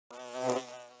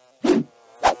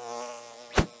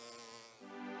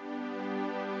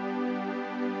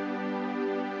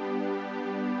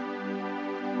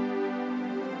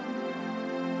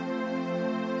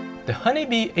The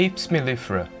honeybee Apis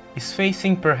mellifera is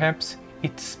facing perhaps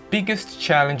its biggest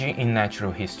challenge in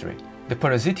natural history, the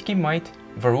parasitic mite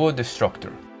Varroa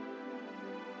destructor.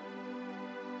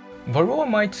 Varroa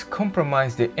mites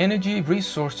compromise the energy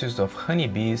resources of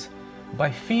honeybees by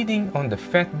feeding on the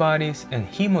fat bodies and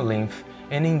hemolymph,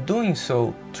 and in doing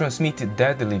so transmit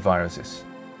deadly viruses.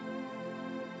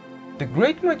 The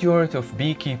great majority of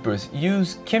beekeepers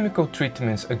use chemical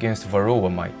treatments against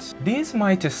Varroa mites. These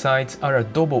miticides are a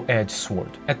double-edged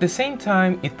sword. At the same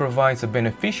time, it provides a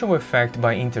beneficial effect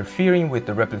by interfering with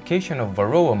the replication of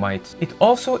Varroa mites. It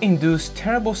also induces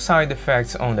terrible side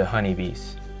effects on the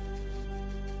honeybees.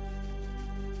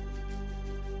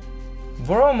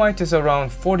 Varroa mite is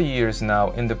around 40 years now,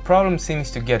 and the problem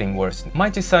seems to getting worse.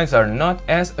 Miticides are not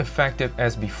as effective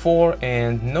as before,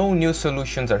 and no new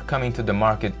solutions are coming to the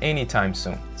market anytime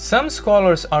soon. Some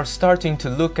scholars are starting to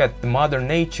look at Mother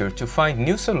Nature to find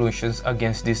new solutions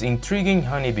against this intriguing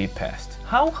honeybee pest.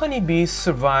 How honeybees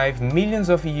survive millions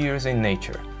of years in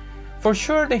nature? For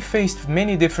sure, they faced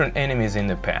many different enemies in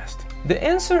the past. The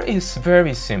answer is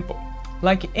very simple.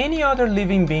 Like any other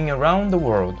living being around the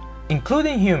world,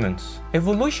 including humans,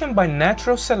 evolution by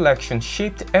natural selection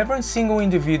shaped every single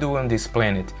individual on this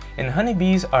planet, and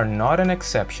honeybees are not an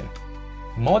exception.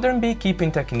 Modern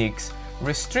beekeeping techniques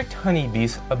restrict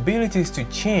honeybees' abilities to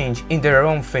change in their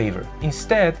own favor.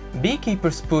 Instead,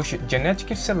 beekeepers push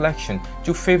genetic selection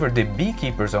to favor the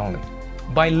beekeepers only.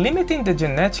 By limiting the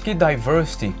genetic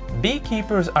diversity,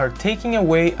 beekeepers are taking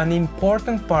away an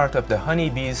important part of the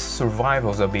honeybee's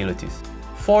survival abilities.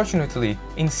 Fortunately,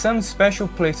 in some special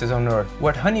places on Earth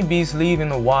where honeybees live in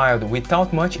the wild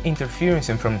without much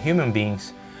interference from human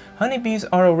beings, honeybees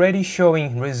are already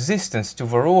showing resistance to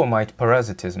Varroa mite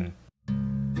parasitism.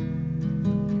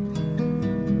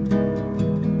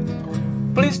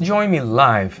 Please join me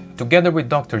live, together with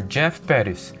Dr. Jeff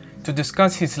Pettis, to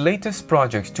discuss his latest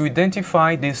projects to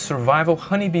identify these survival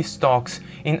honeybee stocks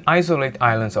in isolated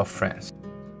islands of France.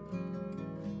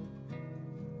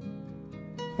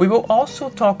 We will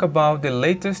also talk about the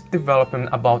latest development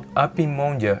about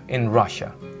Apimondia in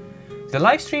Russia. The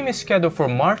live stream is scheduled for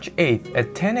March 8th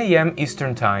at 10 AM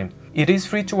Eastern Time. It is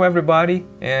free to everybody,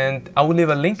 and I will leave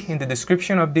a link in the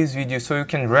description of this video so you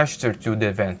can register to the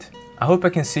event. I hope I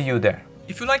can see you there.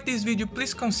 If you like this video,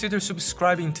 please consider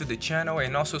subscribing to the channel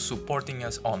and also supporting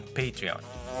us on Patreon.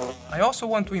 I also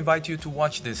want to invite you to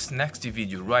watch this next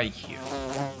video right here.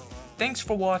 Thanks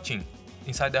for watching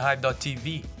Inside the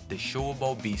Hive.tv, the show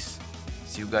about bees.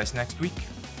 See you guys next week.